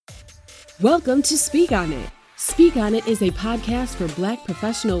Welcome to Speak On It. Speak On It is a podcast for Black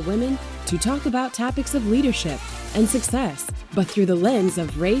professional women to talk about topics of leadership and success, but through the lens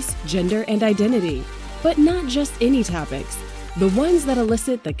of race, gender, and identity. But not just any topics, the ones that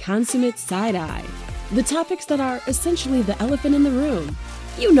elicit the consummate side eye. The topics that are essentially the elephant in the room.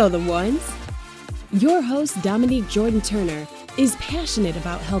 You know the ones. Your host, Dominique Jordan Turner, is passionate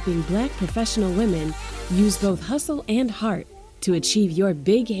about helping Black professional women use both hustle and heart to achieve your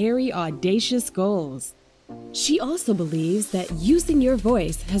big, hairy, audacious goals. She also believes that using your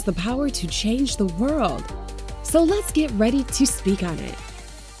voice has the power to change the world. So let's get ready to speak on it.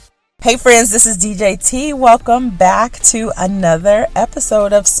 Hey friends, this is DJ T. Welcome back to another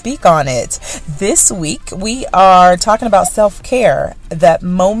episode of Speak On It. This week we are talking about self-care, that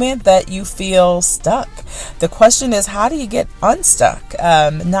moment that you feel stuck. The question is, how do you get unstuck?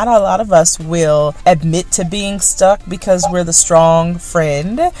 Not a lot of us will admit to being stuck because we're the strong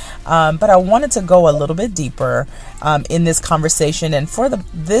friend, but I wanted to go a little bit deeper in this conversation. And for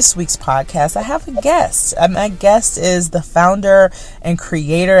this week's podcast, I have a guest. My guest is the founder and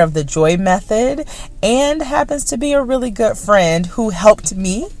creator of the Joy Method and happens to be a really good friend who helped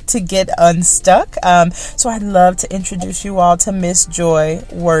me to get unstuck. So I'd love to introduce you all to Miss Joy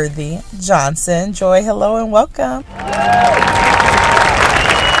Worthy Johnson. Joy, hello and welcome.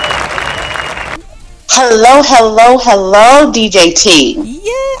 Hello, DJ T.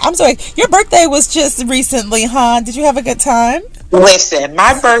 Yeah, I'm sorry. Your birthday was just recently, huh? Did you have a good time? Listen,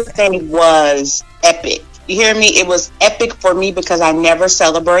 my birthday was epic. You hear me? It was epic for me because I never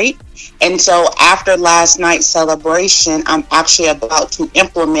celebrate. And so after last night's celebration, I'm actually about to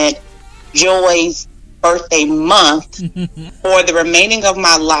implement Joy's birthday month for the remaining of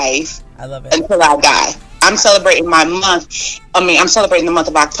my life. I love it. Until I die. I'm celebrating my month. I'm celebrating the month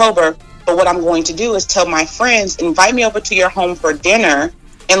of October. But what I'm going to do is tell my friends, invite me over to your home for dinner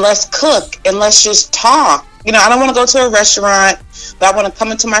and let's cook and let's just talk. You know, I don't want to go to a restaurant, but I want to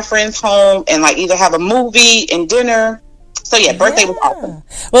come into my friend's home and like either have a movie and dinner. So yeah, birthday was awesome.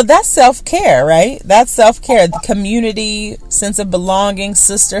 Well, that's self-care, right? That's self-care. The community, sense of belonging,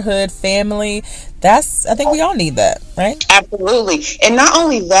 sisterhood, family. I think we all need that, right? Absolutely. And not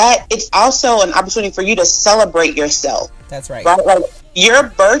only that, it's also an opportunity for you to celebrate yourself. That's right. Right? Like your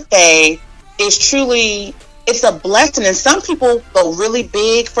birthday is truly, it's a blessing. And some people go really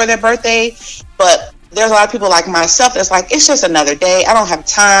big for their birthday, but there's a lot of people like myself that's like, it's just another day. I don't have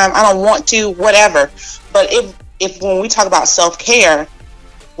time. I don't want to, whatever. But if when we talk about self-care,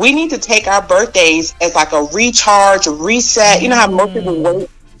 we need to take our birthdays as like a recharge, a reset. You know how most people wait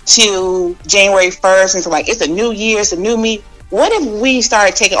to January 1st and so like, it's a new year, it's a new me. What if we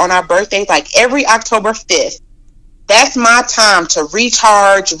started taking on our birthdays like every October 5th? That's my time to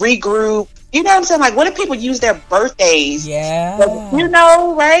recharge, regroup. You know what I'm saying? Like, what if people use their birthdays? Yeah. You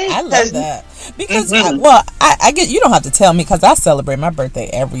know, right? I love that. Because, I get, you don't have to tell me because I celebrate my birthday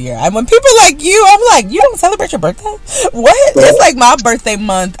every year. And when people like you, I'm like, you don't celebrate your birthday? What? It's like my birthday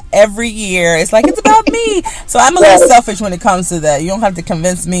month every year. It's like, it's about me. So I'm a little selfish when it comes to that. You don't have to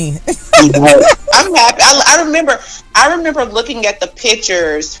convince me. I'm happy. I remember looking at the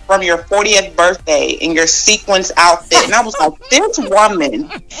pictures from your 40th birthday in your sequins outfit, and I was like, this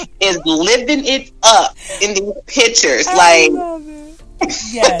woman is living it up in these pictures. I love it.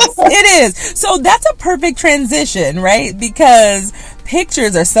 Yes, it is. So that's a perfect transition, right? Because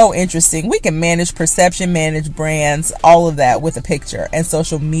pictures are so interesting. We can manage perception, manage brands, all of that with a picture. And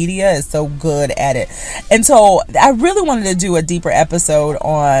social media is so good at it. And so I really wanted to do a deeper episode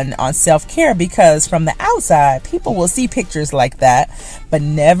on self-care because from the outside, people will see pictures like that, but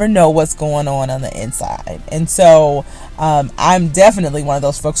never know what's going on the inside. And so I'm definitely one of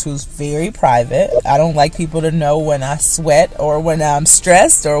those folks who's very private. I don't like people to know when I sweat or when I'm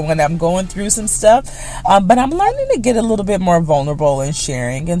stressed or when I'm going through some stuff. But I'm learning to get a little bit more vulnerable in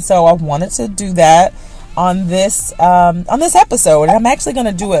sharing. And so I wanted to do that on this episode. And I'm actually going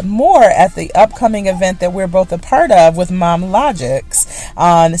to do it more at the upcoming event that we're both a part of with Mom Logics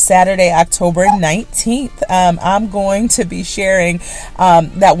on Saturday, October 19th. I'm going to be sharing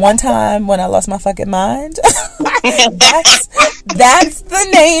that one time when I lost my fucking mind. That's the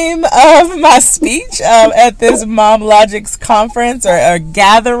name of my speech at this Mom Logics conference or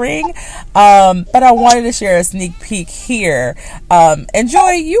gathering. But I wanted to share a sneak peek here. And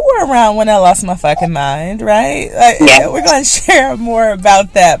Joy, you were around when I lost my fucking mind, right? We're going to share more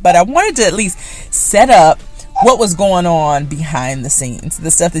about that. But I wanted to at least set up what was going on behind the scenes,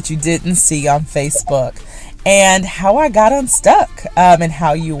 the stuff that you didn't see on Facebook, and how I got unstuck, and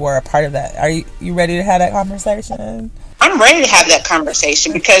how you were a part of that. Are you ready to have that conversation? I'm ready to have that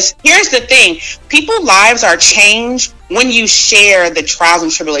conversation because here's the thing. People's lives are changed when you share the trials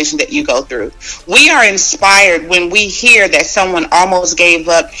and tribulations that you go through. We are inspired when we hear that someone almost gave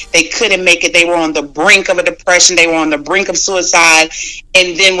up, they couldn't make it, they were on the brink of a depression, they were on the brink of suicide,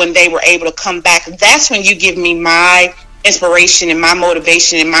 and then when they were able to come back, that's when you give me my inspiration and my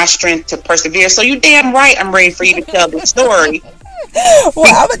motivation and my strength to persevere. So you damn right I'm ready for you to tell the story. Well,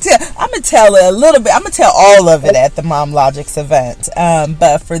 I'm gonna tell it a little bit. I'm gonna tell all of it at the Mom Logics event.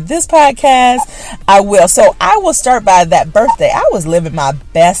 But for this podcast, I will. So I will start by that birthday. I was living my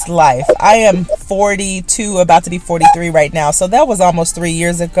best life. I am 42, about to be 43 right now. So that was almost 3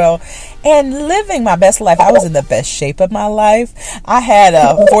 years ago. And living my best life, I was in the best shape of my life. I had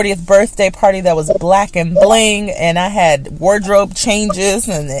a 40th birthday party that was black and bling, and I had wardrobe changes,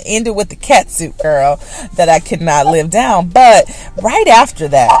 and it ended with the catsuit, girl, that I could not live down. But right after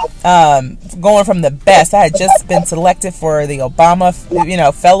that, going from the best, I had just been selected for the Obama,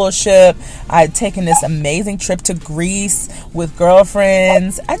 fellowship. I had taken this amazing trip to Greece with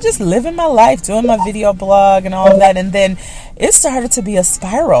girlfriends. I just living my life, doing my video blog and all of that. And then it started to be a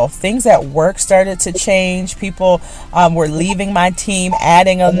spiral. Things at work started to change. People were leaving my team,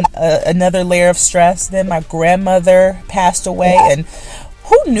 adding another layer of stress. Then my grandmother passed away, and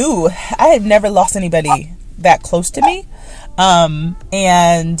who knew? I had never lost anybody that close to me.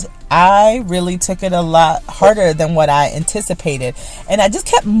 And I really took it a lot harder than what I anticipated. And I just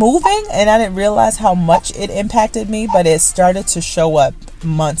kept moving, and I didn't realize how much it impacted me, but it started to show up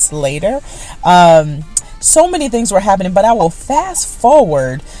months later. So many things were happening, but I will fast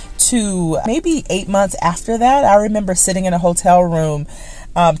forward to maybe 8 months after that. I remember sitting in a hotel room,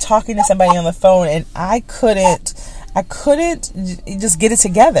 talking to somebody on the phone, and I couldn't just get it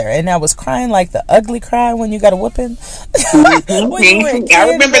together, and I was crying like the ugly cry when you got a whooping. When you were a kid, I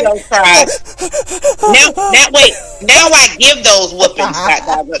remember those cries. Now I give those whoopings.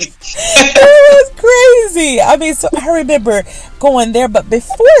 It was crazy. I mean, so I remember going there, but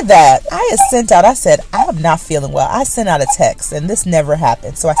before that, I said, I'm not feeling well. I sent out a text, and this never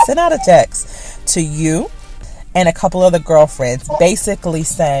happened. So I sent out a text to you and a couple other girlfriends, basically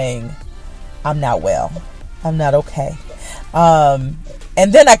saying, I'm not well. I'm not okay. And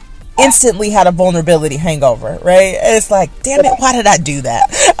then I instantly had a vulnerability hangover, right? And it's like, damn it, why did I do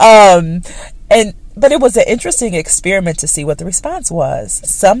that? But it was an interesting experiment to see what the response was.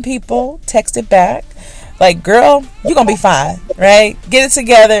 Some people texted back like, girl, you're going to be fine, right? Get it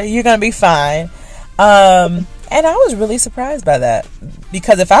together. You're going to be fine. And I was really surprised by that,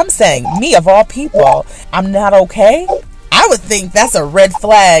 because if I'm saying, me of all people, I'm not okay, I would think that's a red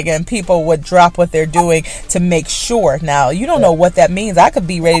flag, and people would drop what they're doing to make sure. Now, you don't know what that means. I could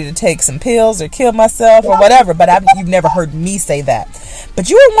be ready to take some pills or kill myself or whatever, but you've never heard me say that. But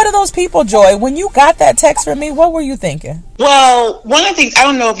you were one of those people, Joy. When you got that text from me, what were you thinking? Well, one of the things, I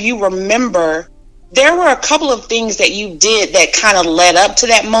don't know if you remember, there were a couple of things that you did that kind of led up to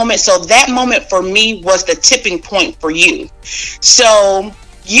that moment. So that moment for me was the tipping point for you. So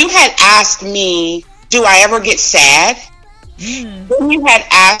you had asked me, do I ever get sad? Then you had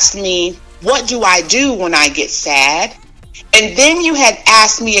asked me, what do I do when I get sad? And then you had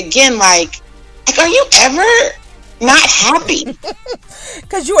asked me again, like are you ever not happy?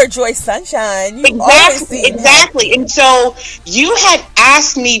 Because you are Joy Sunshine. Exactly. And so you had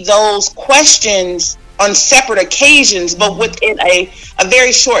asked me those questions on separate occasions, but within a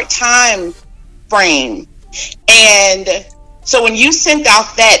very short time frame. And so when you sent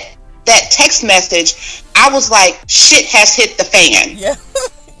out that text message, I was like, shit has hit the fan. Yeah.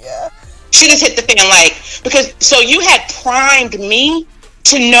 Yeah. Shit has hit the fan, because so you had primed me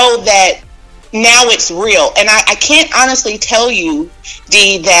to know that now it's real. And I can't honestly tell you,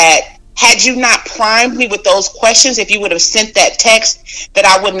 Dee, that had you not primed me with those questions, if you would have sent that text, that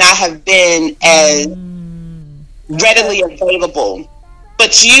I would not have been as readily available.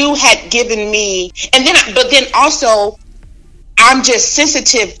 But you had given me, but then also, I'm just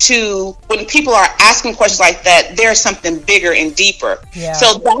sensitive to when people are asking questions like that, there's something bigger and deeper. Yeah.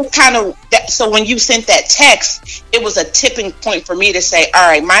 So that's kind of that. So when you sent that text, it was a tipping point for me to say, all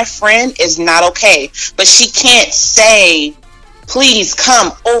right, my friend is not okay, but she can't say, please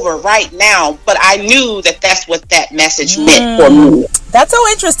come over right now. But I knew that that's what that message meant for me. That's so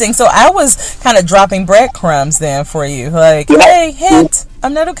interesting. So I was kind of dropping breadcrumbs then for you. Like, hey, hint,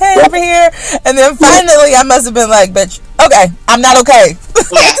 I'm not okay over here. And then finally I must have been like, bitch, okay, I'm not okay.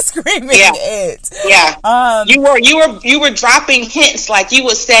 Like screaming it. Yeah. You were dropping hints. Like you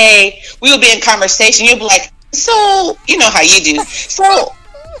would say, we would be in conversation. You'd be like, so, you know how you do. So,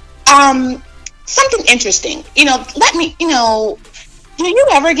 something interesting, let me, do you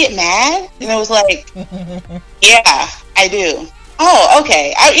ever get mad? And I was like, yeah, I do. Oh,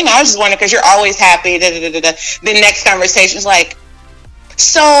 okay. I was just wondering because you're always happy. Da, da, da, da, da. The next conversation is like,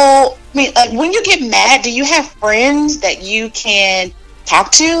 so, I mean, like, when you get mad, do you have friends that you can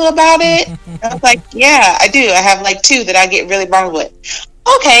talk to about it? I was like, yeah, I do. I have like 2 that I get really vulnerable with.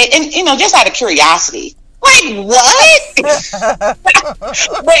 Okay, and just out of curiosity, like what?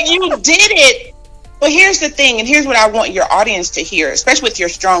 But you did it. But here's the thing, and here's what I want your audience to hear, especially with your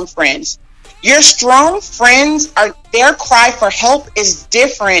strong friends. Your strong friends their cry for help is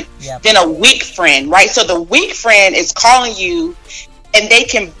different than a weak friend, right? So the weak friend is calling you and they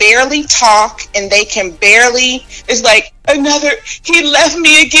can barely talk and they can barely, it's like he left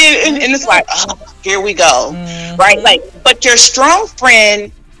me again. And it's like, oh, here we go. Right? Like, but your strong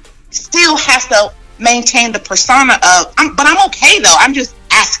friend still has to maintain the persona of, but I'm okay though. I'm just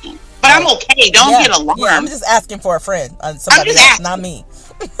asking, but I'm okay. Don't get alarmed. Yeah, I'm just asking for a friend. Somebody else, not me.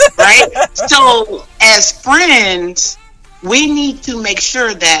 Right? So as friends, we need to make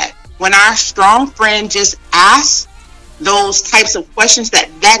sure that when our strong friend just asks those types of questions,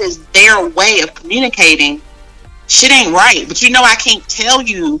 that is their way of communicating, shit ain't right. But I can't tell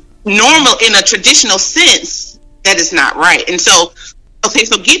you normal in a traditional sense that it's not right. And so, okay,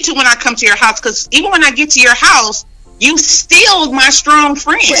 so get to when I come to your house, because even when I get to your house, you still my strong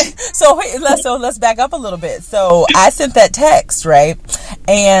friend. So let's back up a little bit. So I sent that text, right?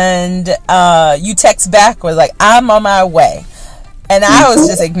 And you text back was like, I'm on my way. And I was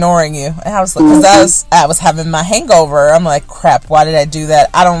just ignoring you. And I was like, because I was having my hangover. I'm like, crap, why did I do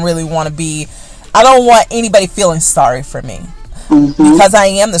that? I don't want anybody feeling sorry for me. Because I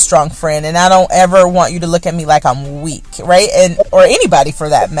am the strong friend, and I don't ever want you to look at me like I'm weak, right? Or anybody for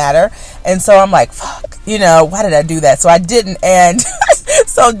that matter. And so I'm like, fuck, why did I do that? So I didn't. And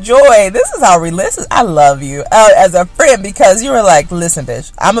so Joy, this is how listen. I love you as a friend, because you were like, listen,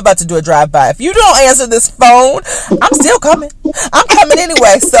 bitch, I'm about to do a drive-by. If you don't answer this phone, I'm still coming. I'm coming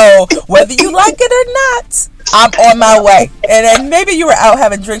anyway. So whether you like it or not, I'm on my way. And then maybe you were out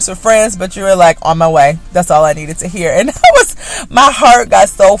having drinks with friends, but you were like, on my way. That's all I needed to hear. And my heart got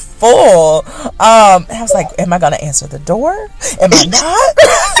so full. I was like, am I going to answer the door? Am I not?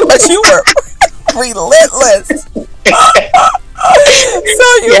 But you were relentless.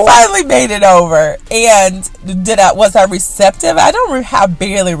 So you finally made it over. And was I receptive? I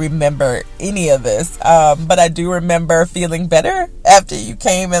barely remember any of this. But I do remember feeling better after you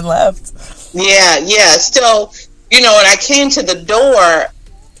came and left. Yeah. So, when I came to the door,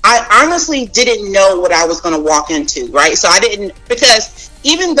 I honestly didn't know what I was going to walk into, right? So I didn't, because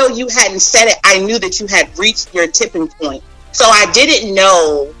even though you hadn't said it, I knew that you had reached your tipping point. So I didn't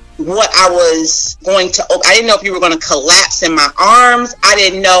know what I was going to, I didn't know if you were going to collapse in my arms. I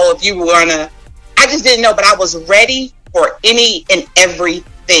didn't know if you were going to, I just didn't know, but I was ready for any and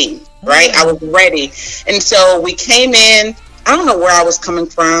everything, right? I was ready. And so we came in, I don't know where I was coming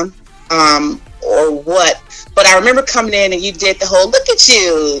from, or what, but I remember coming in and you did the whole, look at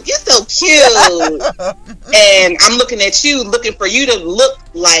you, you're so cute. And I'm looking at you, looking for you to look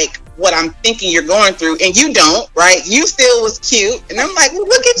like what I'm thinking you're going through, and you don't, right? You still was cute. And I'm like, well,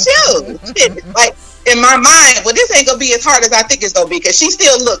 look at you. Shit. Like, in my mind, well, this ain't gonna be as hard as I think it's gonna be, because she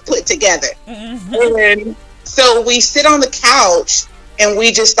still looked put together. And so we sit on the couch and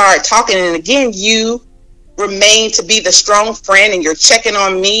we just start talking, and again, you remain to be the strong friend, and you're checking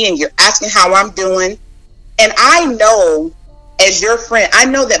on me and you're asking how I'm doing. And I know, as your friend, I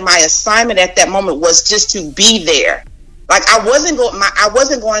know that my assignment at that moment was just to be there. Like, I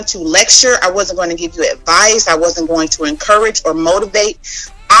wasn't going to lecture. I wasn't going to give you advice. I wasn't going to encourage or motivate.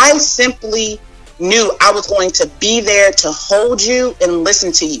 I simply knew I was going to be there to hold you and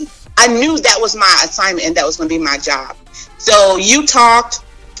listen to you. I knew that was my assignment and that was going to be my job. So you talked,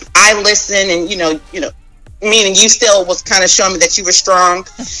 I listened, and meaning you still was kind of showing me that you were strong.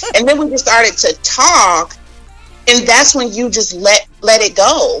 And then we just started to talk, and that's when you just let it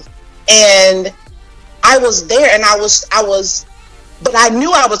go. And I was there, and I was, but I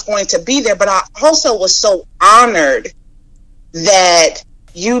knew I was going to be there, but I also was so honored that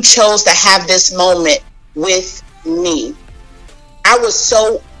you chose to have this moment with me. I was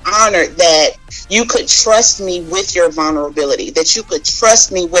so honored that you could trust me with your vulnerability, that you could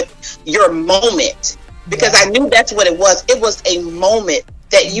trust me with your moment, because I knew that's what it was. It was a moment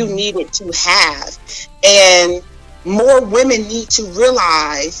that you needed to have. And more women need to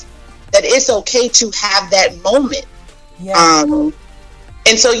realize that it's okay to have that moment. Yeah.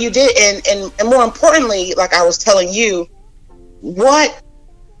 And so you did, and more importantly, like I was telling you, what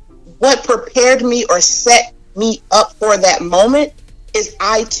prepared me or set me up for that moment is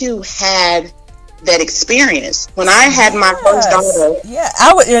I too had that experience. When I had my first daughter. Yeah,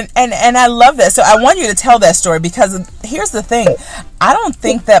 I would, and I love that. So I want you to tell that story, because here's the thing. I don't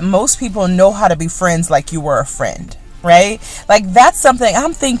think that most people know how to be friends like you were a friend, right? Like, that's something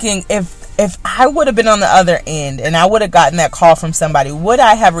I'm thinking, if I would have been on the other end and I would have gotten that call from somebody, would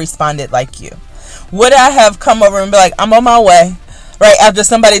I have responded like you? Would I have come over and be like, I'm on my way, right? After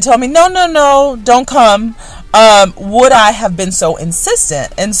somebody told me, no, don't come. Would I have been so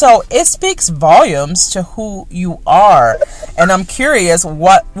insistent? And so it speaks volumes to who you are. And I'm curious,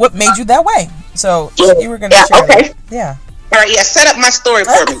 what made you that way? So you were going to share okay. that. Yeah. All right, set up my story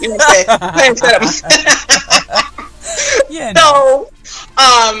for me. You know what I'm saying? Yeah.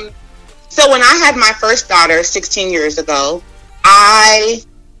 So when I had my first daughter 16 years ago, I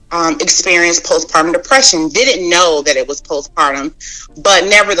experienced postpartum depression. Didn't know that it was postpartum, but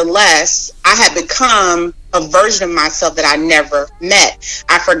nevertheless, I had become a version of myself that I never met.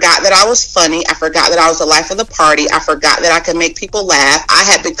 I forgot that I was funny. I forgot that I was the life of the party. I forgot that I could make people laugh. I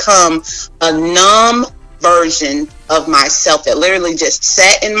had become a numb version of myself that literally just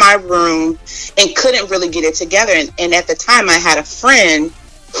sat in my room and couldn't really get it together. And at the time, I had a friend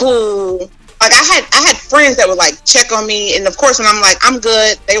who, like, I had friends that would like check on me, and of course when I'm like, I'm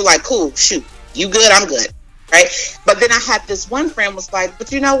good, they were like, cool, shoot, you good, I'm good, right? But then I had this one friend was like, but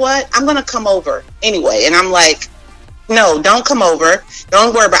you know what, I'm gonna come over anyway. And I'm like, no, don't come over,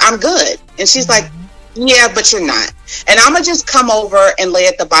 don't worry about it, I'm good. And she's like, yeah, but you're not, and I'm gonna just come over and lay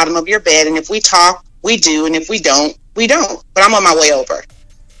at the bottom of your bed, and if we talk, we do, and if we don't, we don't, but I'm on my way over.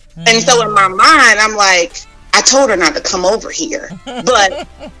 And so in my mind, I'm like, I told her not to come over here, but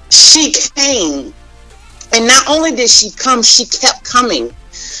she came. And not only did she come, she kept coming.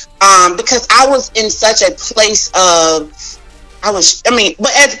 Because I was in such a place of, but as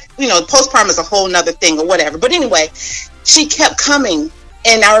you know, postpartum is a whole nother thing or whatever. But anyway, she kept coming.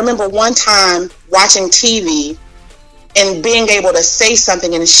 And I remember one time watching TV and being able to say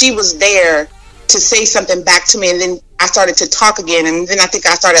something, and she was there to say something back to me, and then I started to talk again, and then I think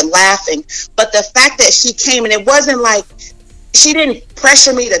I started laughing. But the fact that she came, and it wasn't like, she didn't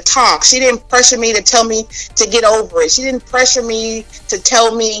pressure me to talk. She didn't pressure me to tell me to get over it. She didn't pressure me to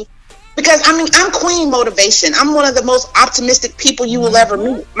tell me, because I'm queen motivation. I'm one of the most optimistic people you will ever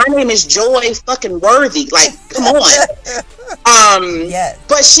meet. My name is Joy fucking Worthy. Like, come on. Yes.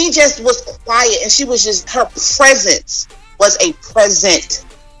 But she just was quiet, and she was just, her presence was a present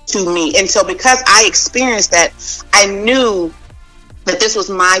to me. And so because I experienced that, I knew that this was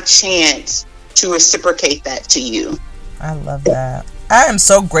my chance to reciprocate that to you. I love that. I am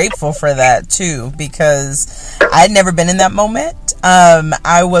so grateful for that too, because I'd never been in that moment.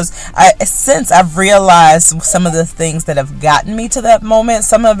 Since I've realized some of the things that have gotten me to that moment,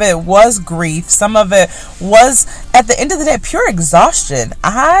 some of it was grief, some of it was, at the end of the day, pure exhaustion.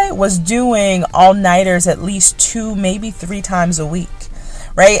 I was doing all-nighters at least 2, maybe 3 times a week.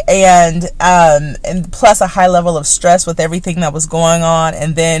 Right. And plus a high level of stress with everything that was going on,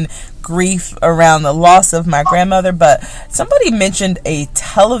 and then grief around the loss of my grandmother. But somebody mentioned a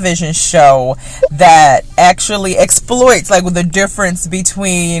television show that actually exploits like the difference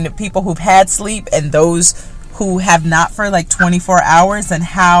between people who've had sleep and those who have not for like 24 hours, and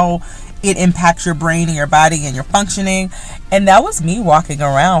how it impacts your brain and your body and your functioning. And that was me walking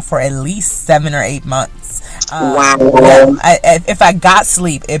around for at least 7 or 8 months. Wow. If I got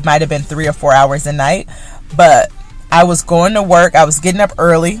sleep, it might have been 3 or 4 hours a night, but I was going to work. I was getting up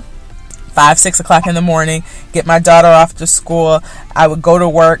early, 5, 6 o'clock in the morning, get my daughter off to school. I would go to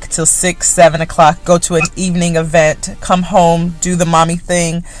work till 6, 7 o'clock, go to an evening event, come home, do the mommy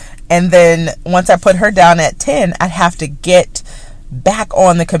thing. And then once I put her down at 10, I'd have to get back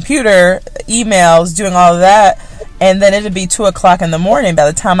on the computer, emails, doing all of that. And then it'd be 2 o'clock in the morning by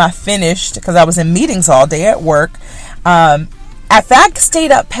the time I finished, because I was in meetings all day at work. If I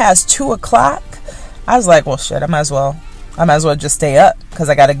stayed up past 2 o'clock, I was like, well, shit, I might as well just stay up, because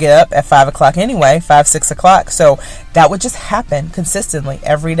I got to get up at 5 o'clock anyway, 5, 6 o'clock. So that would just happen consistently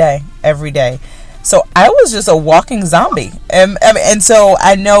every day. So I was just a walking zombie. And so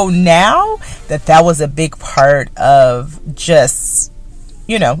I know now that was a big part of just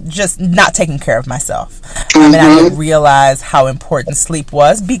not taking care of myself. And I didn't realize how important sleep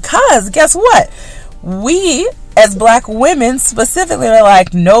was, because guess what? We, as Black women specifically, are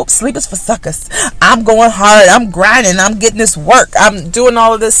like, nope, sleep is for suckers. I'm going hard. I'm grinding. I'm getting this work. I'm doing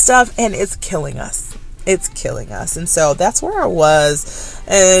all of this stuff, and it's killing us. And so that's where I was,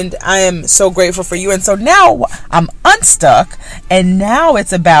 and I am so grateful for you. And so now I'm unstuck, and now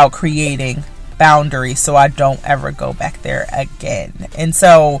it's about creating boundaries so I don't ever go back there again. And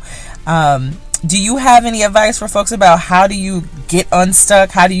so Do you have any advice for folks about how do you get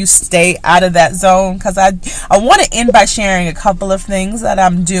unstuck? How do you stay out of that zone? Because I want to end by sharing a couple of things that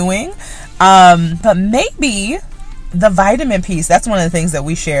I'm doing. But maybe the vitamin piece, that's one of the things that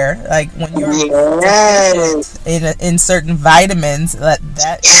we share. Like when you're in certain vitamins, that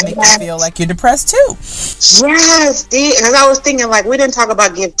can make you feel like you're depressed too. Yes, because I was thinking, like, we didn't talk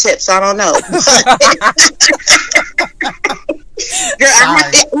about give tips, so I don't know. Girl,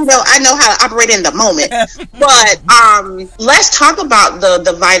 I know how to operate in the moment. But let's talk about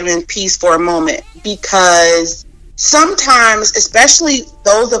the vitamin piece for a moment, because sometimes, especially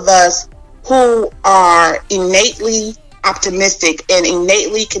those of us who are innately optimistic and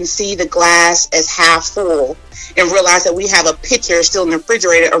innately can see the glass as half full and realize that we have a pitcher still in the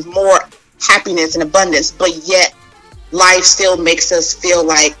refrigerator of more happiness and abundance, but yet life still makes us feel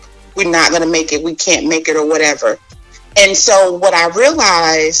like we're not going to make it, we can't make it, or whatever. And so what I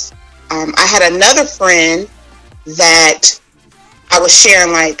realized, I had another friend that I was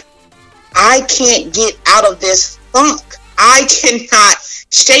sharing, like, I can't get out of this funk. I cannot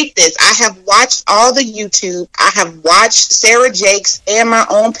shake this. I have watched all the YouTube. I have watched Sarah Jakes and my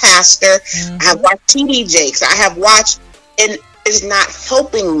own pastor. Mm-hmm. I have watched TD Jakes. I have watched, and it's not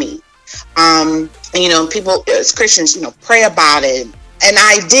helping me. And, people as Christians, pray about it. And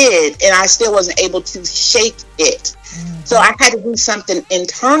I did, and I still wasn't able to shake it. Mm-hmm. So I had to do something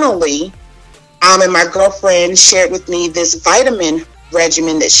internally. And my girlfriend shared with me this vitamin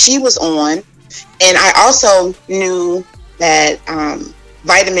regimen that she was on. And I also knew that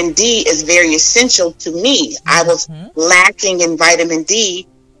vitamin D is very essential to me. Mm-hmm. I was lacking in vitamin D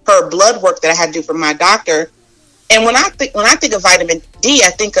per blood work that I had to do for my doctor. And when I think of vitamin D, I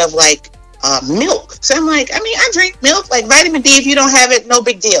think of like milk. So I'm like, I drink milk. Like vitamin D, if you don't have it, no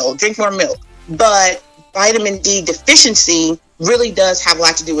big deal. Drink more milk. But vitamin D deficiency really does have a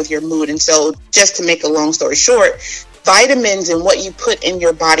lot to do with your mood. And so just to make a long story short, vitamins and what you put in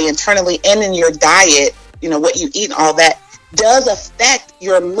your body internally and in your diet, what you eat and all that does affect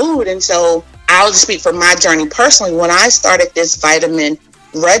your mood. And so I'll just speak from my journey personally. When I started this vitamin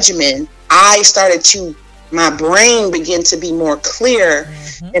regimen, my brain began to be more clear,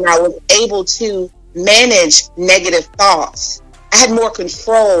 and I was able to manage negative thoughts. I had more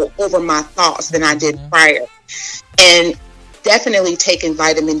control over my thoughts than I did prior. And definitely taking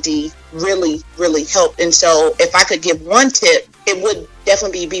vitamin D really, really helped. And so if I could give one tip, it would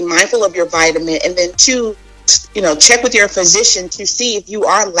definitely be mindful of your vitamin. And then two, check with your physician to see if you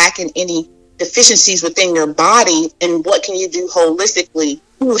are lacking any deficiencies within your body and what can you do holistically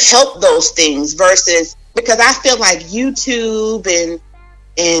to help those things versus, because I feel like YouTube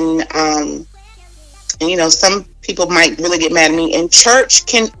and some people might really get mad at me, and church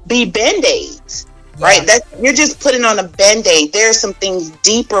can be Band-Aids, right? You're just putting on a Band-Aid. There's some things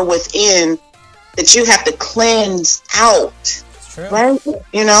deeper within that you have to cleanse out. It's true. Right?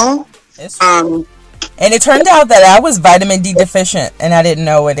 It's true. And it turned out that I was vitamin D deficient, and I didn't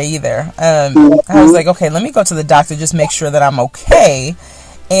know it either. I was like, okay, let me go to the doctor, just make sure that I'm okay.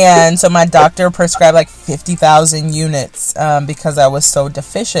 And so my doctor prescribed like 50,000 units because I was so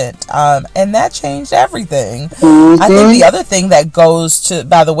deficient. And that changed everything. I think the other thing that goes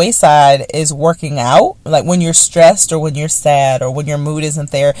by the wayside is working out. Like when you're stressed or when you're sad or when your mood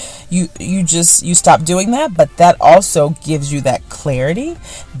isn't there, you stop doing that. But that also gives you that clarity,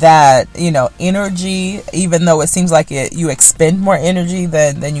 that, energy, even though it seems like you expend more energy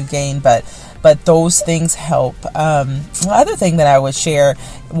than you gain. But those things help. The other thing that I would share,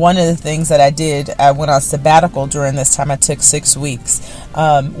 one of the things that I did, I went on sabbatical during this time. I took 6 weeks,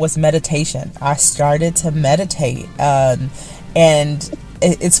 was meditation. I started to meditate. And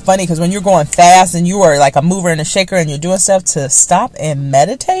it's funny because when you're going fast and you are like a mover and a shaker and you're doing stuff, to stop and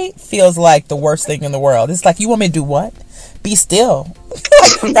meditate feels like the worst thing in the world. It's like, you want me to do what? Be still.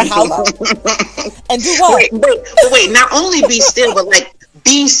 For how long? And do what? Wait, not only be still, but like,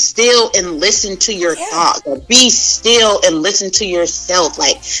 be still and listen to your thoughts. Or be still and listen to yourself.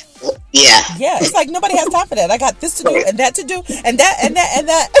 Like, yeah, it's like nobody has time for that. I got this to do and that to do and that and that and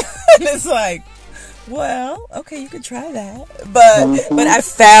that. And it's like, well, okay, you could try that. But I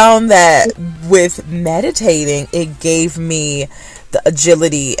found that with meditating, it gave me the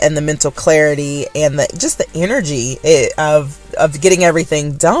agility and the mental clarity and just the energy of getting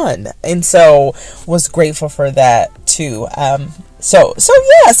everything done. And so was grateful for that too. So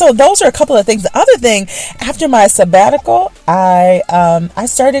those are a couple of things. The other thing, after my sabbatical, I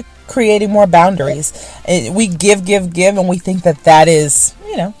started creating more boundaries. We give, and we think that is,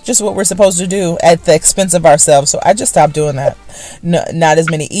 just what we're supposed to do at the expense of ourselves. So I just stopped doing that. No, not as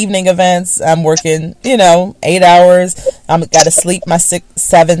many evening events. I'm working, 8 hours. I'm got to sleep my 6,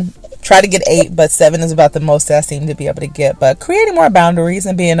 7 try to get 8, but 7 is about the most I seem to be able to get. But creating more boundaries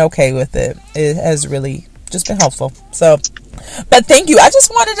and being okay with it has really just been helpful. So, but thank you. I just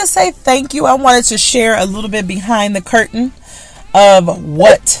wanted to say thank you. I wanted to share a little bit behind the curtain of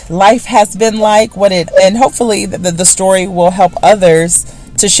what life has been like, and hopefully the story will help others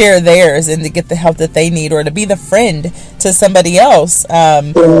to share theirs and to get the help that they need, or to be the friend to somebody else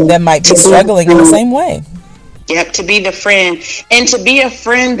that might be struggling in the same way. Yep, to be the friend, and to be a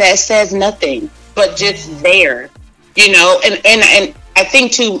friend that says nothing but just there, and I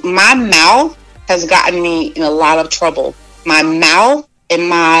think too, my mouth has gotten me in a lot of trouble. My mouth and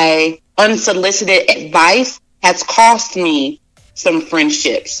my unsolicited advice has cost me some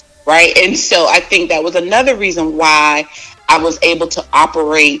friendships, right? And so I think that was another reason why I was able to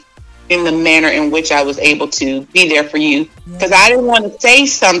operate in the manner in which I was able to be there for you, because I didn't want to say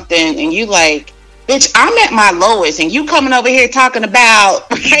something and you like, bitch, I'm at my lowest and you coming over here talking about,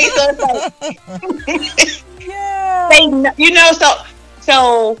 right? So it's like,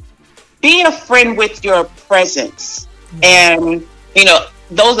 so be a friend with your presence. And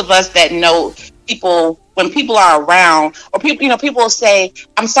those of us that know people, when people are around, or people will say,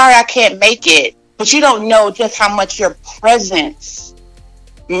 I'm sorry I can't make it, but you don't know just how much your presence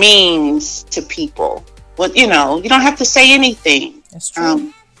means to people. Well, you don't have to say anything. That's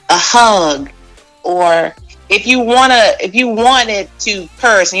true. A hug, or if you wanted to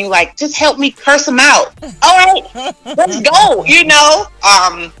curse and you like, just help me curse them out. All right, let's go.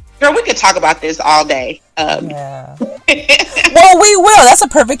 Girl, we could talk about this all day. Yeah. Well, we will. That's a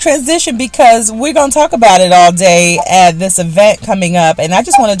perfect transition, because we're going to talk about it all day at this event coming up. And I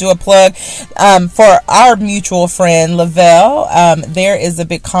just want to do a plug for our mutual friend, Lavelle. There is a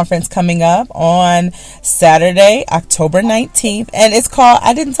big conference coming up on Saturday, October 19th. And it's called,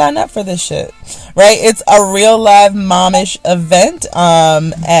 I didn't sign up for this shit, right? It's a real live momish event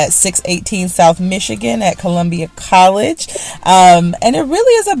at 618 South Michigan at Columbia College. And it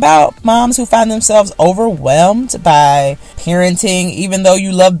really is about moms who find themselves overwhelmed by parenting, even though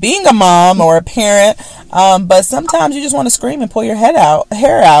you love being a mom or a parent, but sometimes you just want to scream and pull your hair out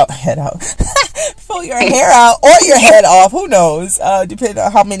pull your hair out or your head off, who knows, depending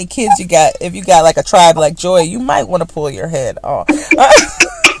on how many kids you got. If you got like a tribe like Joy, you might want to pull your head off.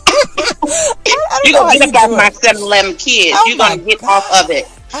 You're going to get off my 7-11 kids. You're going to get off of it.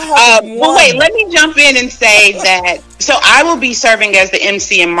 Well, wait, let me jump in and say that, so I will be serving as the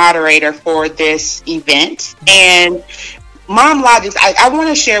MC and moderator for this event. And Mom Logics, I want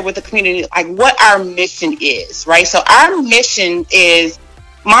to share with the community like what our mission is, right? So our mission is,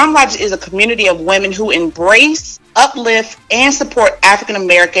 Mom Logics is a community of women who embrace, uplift, and support African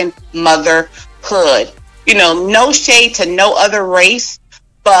American motherhood. No shade to no other race,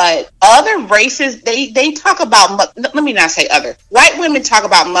 but other races, they talk about, let me not say other. White women talk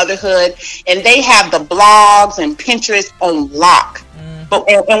about motherhood, and they have the blogs and Pinterest on lock. But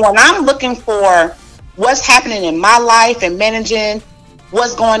and when I'm looking for what's happening in my life and managing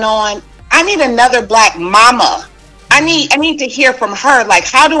what's going on, I need another Black mama. I need to hear from her, like,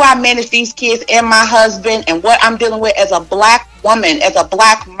 how do I manage these kids and my husband and what I'm dealing with as a Black woman, as a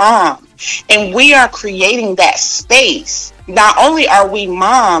Black mom. And we are creating that space. Not only are we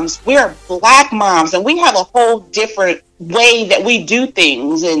moms, we're Black moms, and we have a whole different way that we do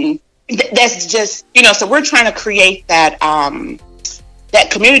things. And that's just, so we're trying to create that that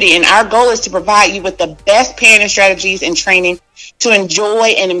community. And our goal is to provide you with the best parenting strategies and training to enjoy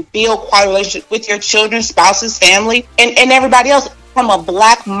and build quality relationships with your children, spouses, family, and everybody else from a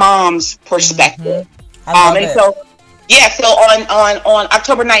Black mom's perspective. So on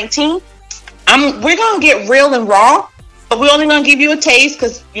October 19th, we're going to get real and raw, but we're only going to give you a taste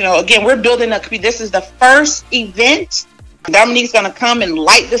because, again, we're building this is the first event. Dominique's going to come and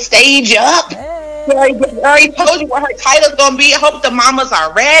light the stage up. Hey. She already told you what her title's going to be. I hope the mamas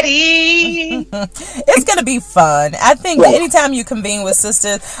are ready. It's going to be fun. I think anytime you convene with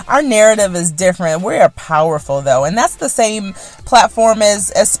sisters, our narrative is different. We are powerful, though, and that's the same platform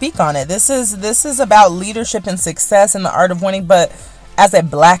as Speak On It. This is about leadership and success and the art of winning, but as a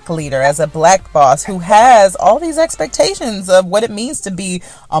Black leader, as a Black boss who has all these expectations of what it means to be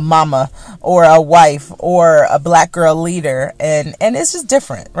a mama or a wife or a Black girl leader. And it's just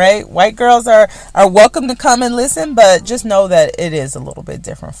different, right? White girls are welcome to come and listen, but just know that it is a little bit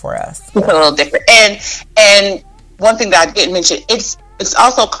different for us. It's a little different. And one thing that I didn't mention, it's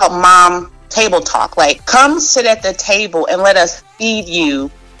also called Mom Table Talk. Like, come sit at the table and let us feed you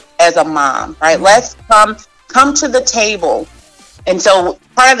as a mom, right? Let's come to the table. And so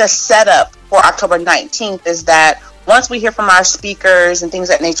part of the setup for October 19th is that once we hear from our speakers and things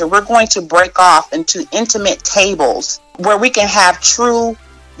of that nature, we're going to break off into intimate tables where we can have true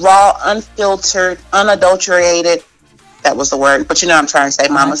raw, unfiltered, unadulterated. That was the word, but you know what I'm trying to say,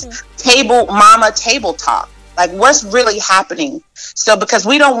 mama's table talk. Like, what's really happening? So, because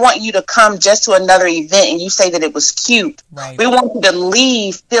we don't want you to come just to another event and you say that it was cute. Right. We want you to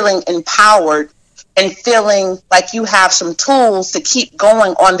leave feeling empowered and feeling like you have some tools to keep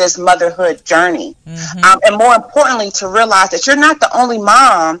going on this motherhood journey. Mm-hmm. And more importantly, to realize that you're not the only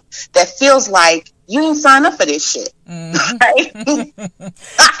mom that feels like you didn't sign up for this shit. Mm-hmm. Right?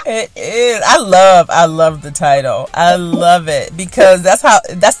 It is. I love the title. I love it because that's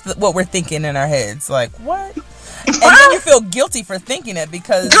what we're thinking in our heads. Like, what? And then you feel guilty for thinking it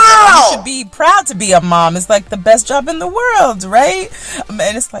because you should be proud to be a mom. It's like the best job in the world, right?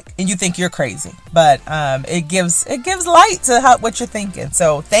 And it's like, and you think you're crazy, but it gives light to what you're thinking.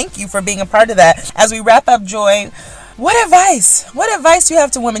 So thank you for being a part of that. As we wrap up, Joy, what advice do you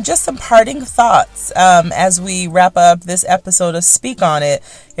have to women? Just some parting thoughts as we wrap up this episode of Speak On It.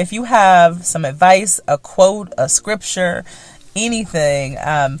 If you have some advice, a quote, a scripture, anything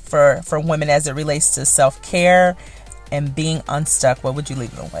for women as it relates to self-care and being unstuck, what would you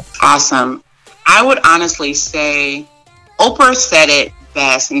leave them with? Awesome. I would honestly say Oprah said it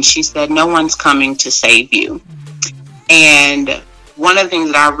best, and she said, no one's coming to save you. And one of the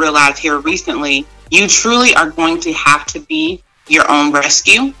things that I realized here recently, you truly are going to have to be your own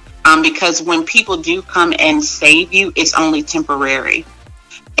rescue, because when people do come and save you, it's only temporary.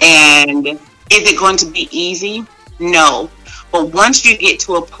 And is it going to be easy? No. But once you get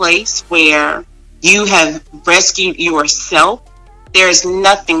to a place where you have rescued yourself, there is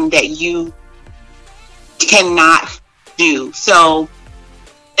nothing that you cannot do. So,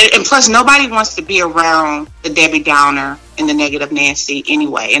 and plus, nobody wants to be around the Debbie Downer and the negative Nancy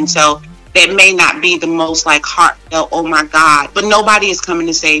anyway. And so that may not be the most like heartfelt, oh my God, but nobody is coming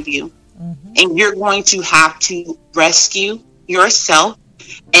to save you. Mm-hmm. And you're going to have to rescue yourself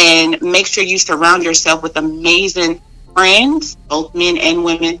and make sure you surround yourself with amazing friends, both men and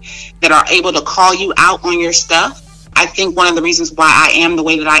women, that are able to call you out on your stuff. I think one of the reasons why I am the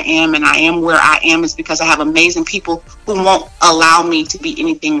way that I am and I am where I am is because I have amazing people who won't allow me to be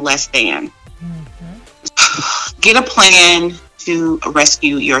anything less than. Mm-hmm. Get a plan to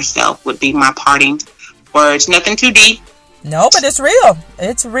rescue yourself would be my parting words. Nothing too deep. No, but it's real.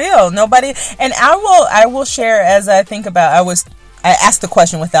 It's real. Nobody, and I will share as I think about, I asked the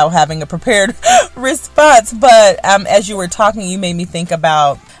question without having a prepared response, but as you were talking, you made me think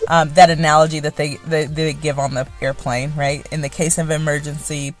about that analogy that they give on the airplane, right? In the case of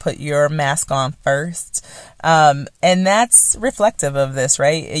emergency, put your mask on first. And that's reflective of this,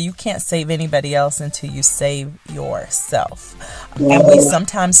 right? You can't save anybody else until you save yourself. And we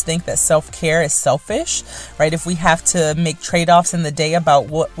sometimes think that self-care is selfish, right? If we have to make trade-offs in the day about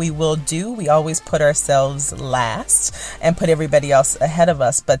what we will do, we always put ourselves last and put everybody else ahead of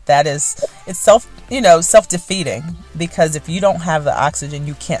us. But it's self-defeating, because if you don't have the oxygen,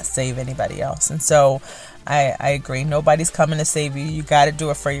 you can't save anybody else. And so I agree. Nobody's coming to save you. You got to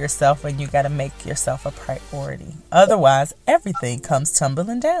do it for yourself, and you got to make yourself a priority. Otherwise, everything comes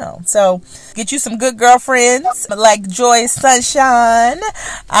tumbling down. So get you some good girlfriends like Joy Sunshine.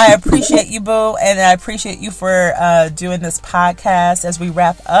 I appreciate you, boo, and I appreciate you for doing this podcast. As we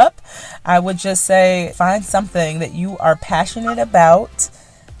wrap up, I would just say find something that you are passionate about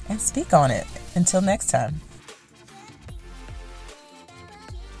and speak on it. Until next time.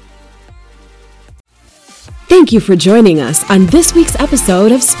 Thank you for joining us on this week's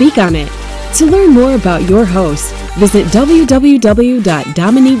episode of Speak On It. To learn more about your host, visit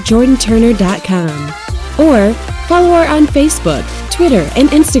www.dominiquejordanturner.com or follow her on Facebook, Twitter, and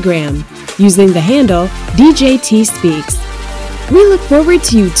Instagram using the handle DJT Speaks. We look forward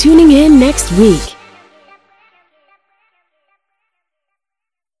to you tuning in next week.